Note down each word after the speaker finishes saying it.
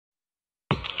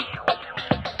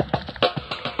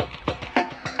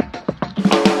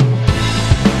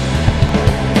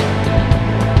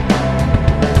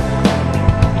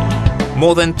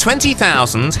More than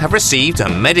 20,000 have received a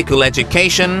medical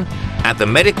education at the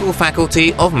medical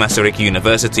faculty of Masaryk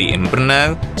University in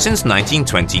Brno since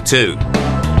 1922.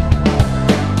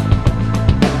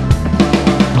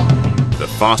 The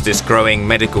fastest growing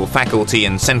medical faculty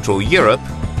in Central Europe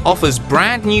offers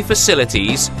brand new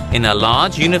facilities in a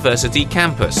large university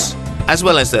campus, as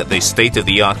well as at the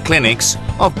state-of-the-art clinics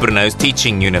of Brno's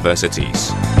teaching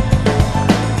universities.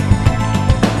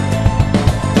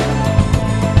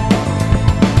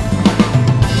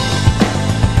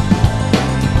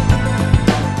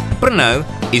 Brno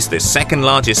is the second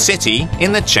largest city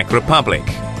in the Czech Republic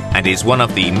and is one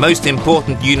of the most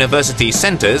important university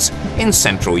centers in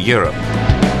Central Europe.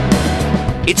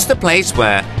 It's the place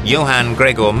where Johann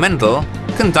Gregor Mendel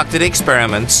conducted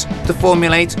experiments to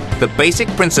formulate the basic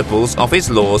principles of his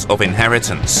laws of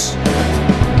inheritance.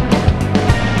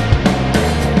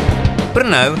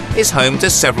 Brno is home to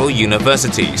several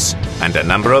universities and a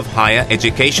number of higher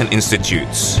education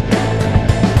institutes.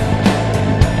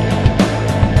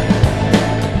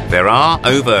 There are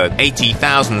over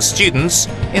 80,000 students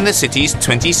in the city's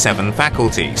 27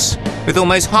 faculties, with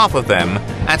almost half of them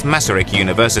at Masaryk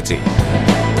University.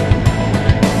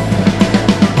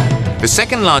 The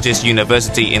second largest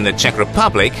university in the Czech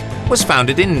Republic was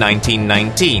founded in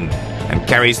 1919 and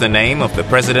carries the name of the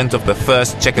president of the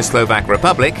first Czechoslovak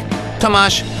Republic,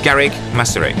 Tomáš Garrigue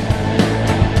Masaryk.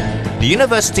 The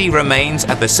university remains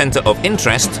at the center of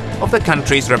interest of the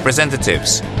country's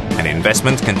representatives, and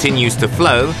investment continues to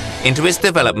flow into its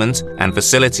development and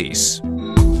facilities.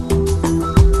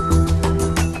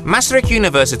 Masaryk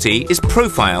University is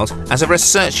profiled as a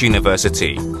research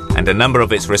university, and a number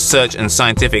of its research and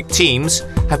scientific teams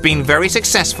have been very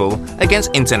successful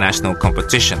against international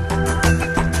competition.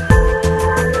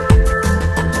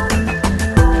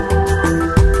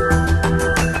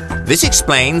 This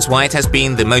explains why it has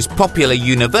been the most popular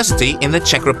university in the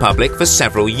Czech Republic for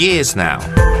several years now.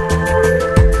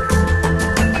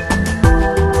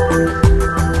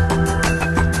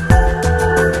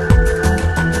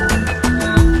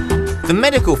 The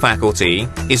medical faculty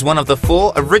is one of the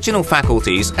 4 original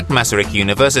faculties at Masaryk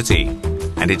University,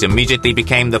 and it immediately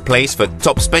became the place for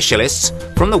top specialists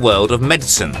from the world of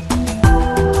medicine.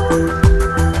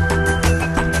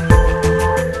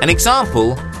 An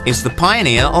example is the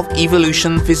pioneer of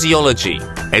evolution physiology,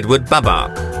 Edward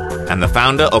Babák, and the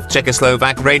founder of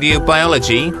Czechoslovak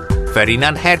radiobiology,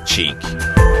 Ferdinand Herčík.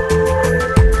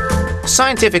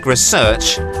 Scientific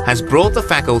research has brought the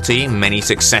faculty many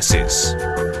successes.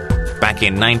 Back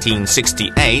in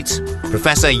 1968,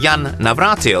 Professor Jan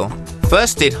Navrátil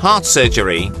first did heart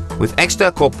surgery with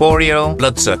extracorporeal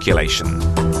blood circulation.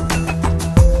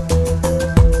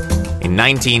 In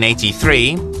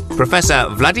 1983, Professor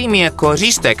Vladimír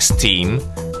Kořístek's team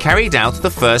carried out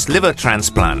the first liver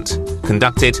transplant,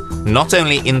 conducted not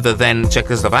only in the then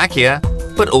Czechoslovakia,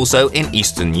 but also in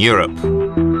Eastern Europe.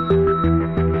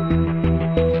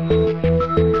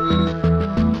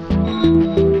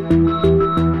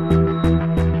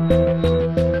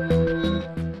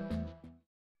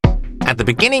 At the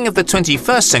beginning of the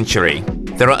 21st century,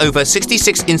 there are over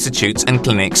 66 institutes and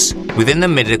clinics within the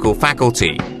medical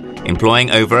faculty,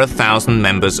 employing over 1,000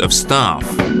 members of staff.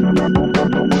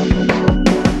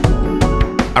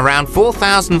 Around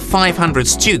 4,500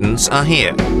 students are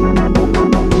here.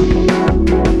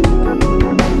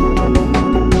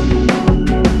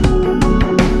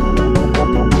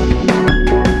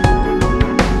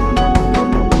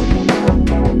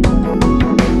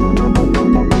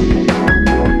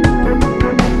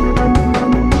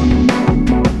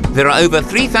 There are over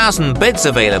 3,000 beds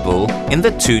available in the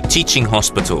 2 teaching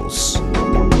hospitals.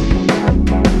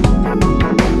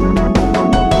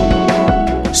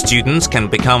 Students can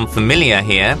become familiar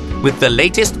here with the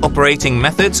latest operating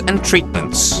methods and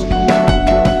treatments.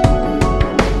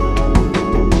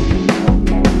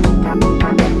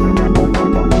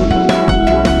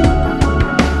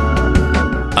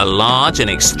 A large and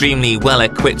extremely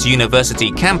well-equipped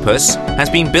university campus has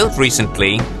been built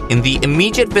recently in the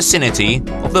immediate vicinity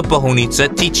of the Bohunice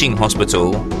Teaching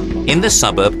Hospital in the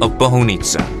suburb of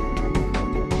Bohunice.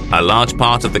 A large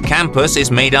part of the campus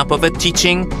is made up of a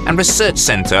teaching and research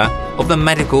center of the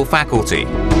medical faculty.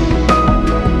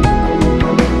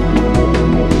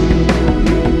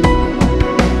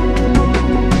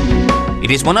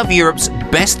 It is one of Europe's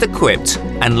best equipped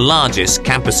and largest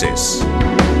campuses.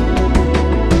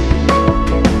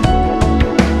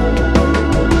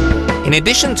 In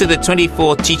addition to the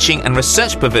 24 teaching and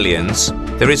research pavilions,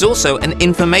 there is also an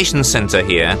information center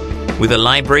here with a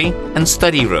library and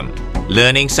study room,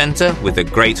 learning center with a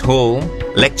great hall,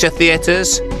 lecture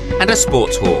theatres and a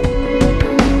sports hall.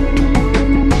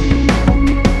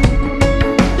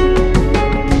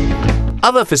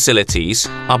 Other facilities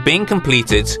are being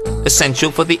completed,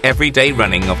 essential for the everyday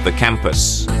running of the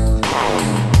campus.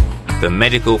 The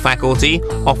medical faculty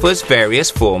offers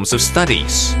various forms of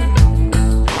studies.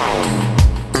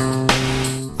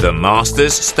 The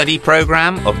Master's Study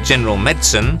Program of General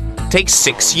Medicine takes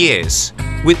 6 years,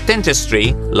 with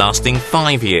dentistry lasting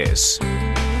 5 years.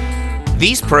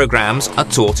 These programs are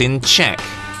taught in Czech,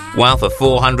 while for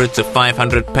 400 to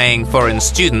 500 paying foreign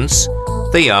students,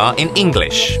 they are in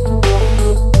English.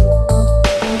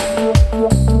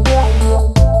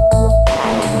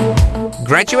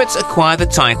 Graduates acquire the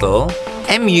title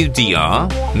MUDR,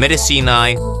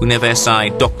 Medicinae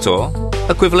Universitae Doctor,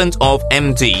 equivalent of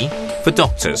MD for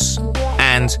doctors,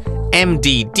 and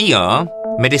MDDR,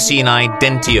 Medicinae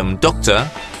Dentium Doctor,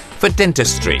 for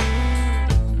dentistry.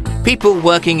 People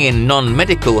working in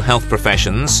non-medical health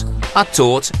professions are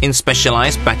taught in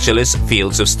specialized bachelor's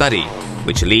fields of study,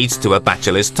 which leads to a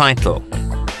bachelor's title.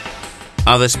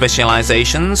 Other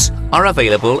specializations are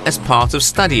available as part of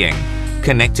studying,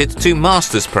 connected to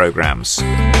master's programs.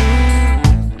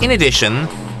 In addition,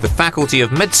 the Faculty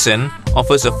of Medicine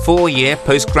offers a 4-year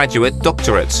postgraduate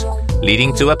doctorate,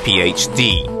 leading to a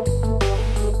PhD.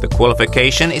 The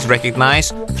qualification is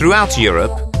recognized throughout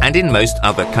Europe and in most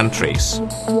other countries.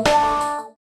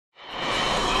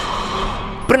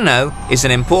 Brno is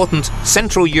an important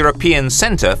Central European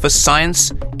centre for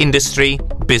science, industry,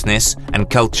 business and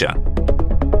culture.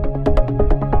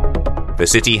 The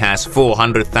city has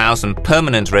 400,000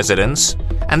 permanent residents,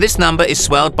 and this number is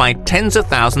swelled by tens of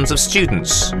thousands of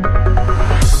students.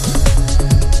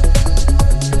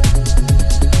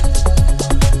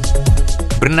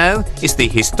 Brno is the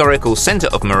historical centre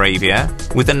of Moravia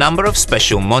with a number of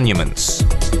special monuments.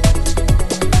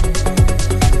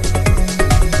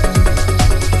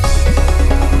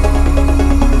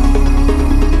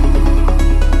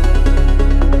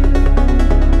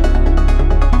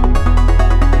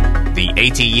 The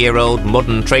 80-year-old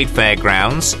modern trade fair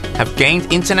grounds have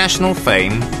gained international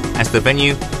fame as the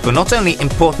venue for not only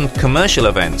important commercial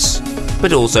events,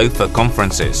 but also for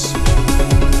conferences.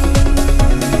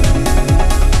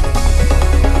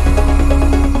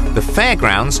 The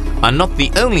fairgrounds are not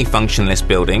the only functionless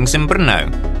buildings in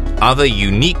Brno. Other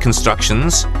unique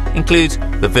constructions include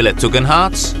the Villa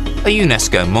Tugendhat, a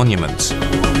UNESCO monument.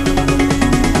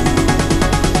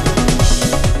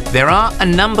 There are a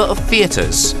number of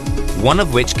theatres, one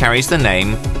of which carries the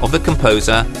name of the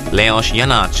composer Leoš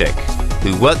Janáček,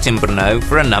 who worked in Brno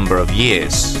for a number of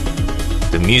years.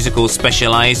 The musical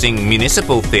specializing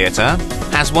Municipal Theatre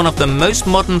has one of the most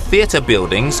modern theatre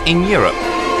buildings in Europe.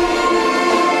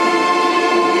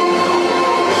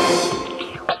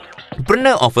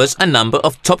 Brno offers a number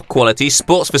of top-quality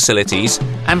sports facilities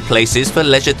and places for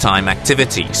leisure time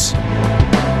activities.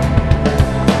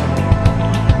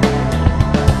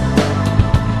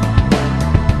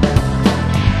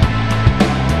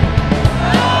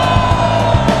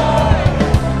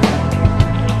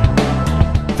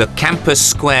 The Campus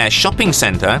Square shopping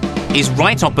centre is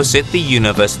right opposite the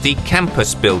university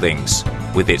campus buildings,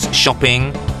 with its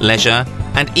shopping, leisure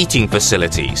and eating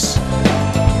facilities.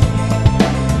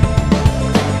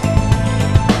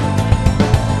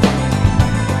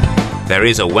 There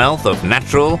is a wealth of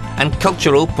natural and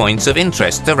cultural points of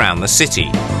interest around the city.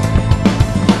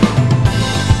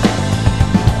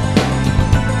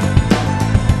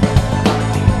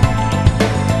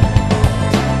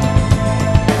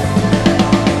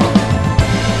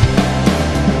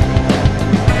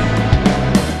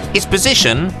 Its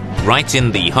position, right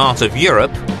in the heart of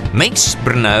Europe, makes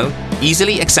Brno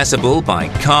easily accessible by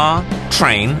car,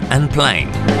 train and plane.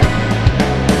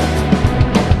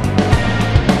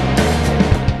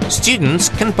 Students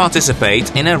can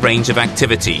participate in a range of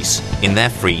activities in their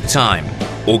free time,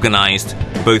 organized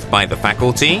both by the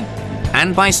faculty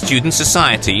and by student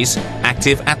societies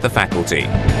active at the faculty.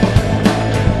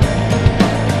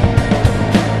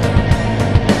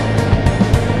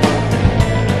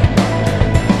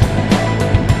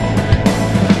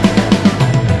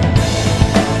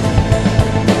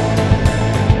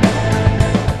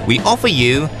 We offer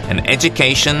you an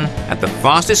education at the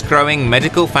fastest growing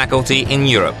medical faculty in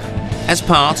Europe as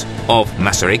part of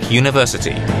Masaryk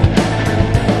University.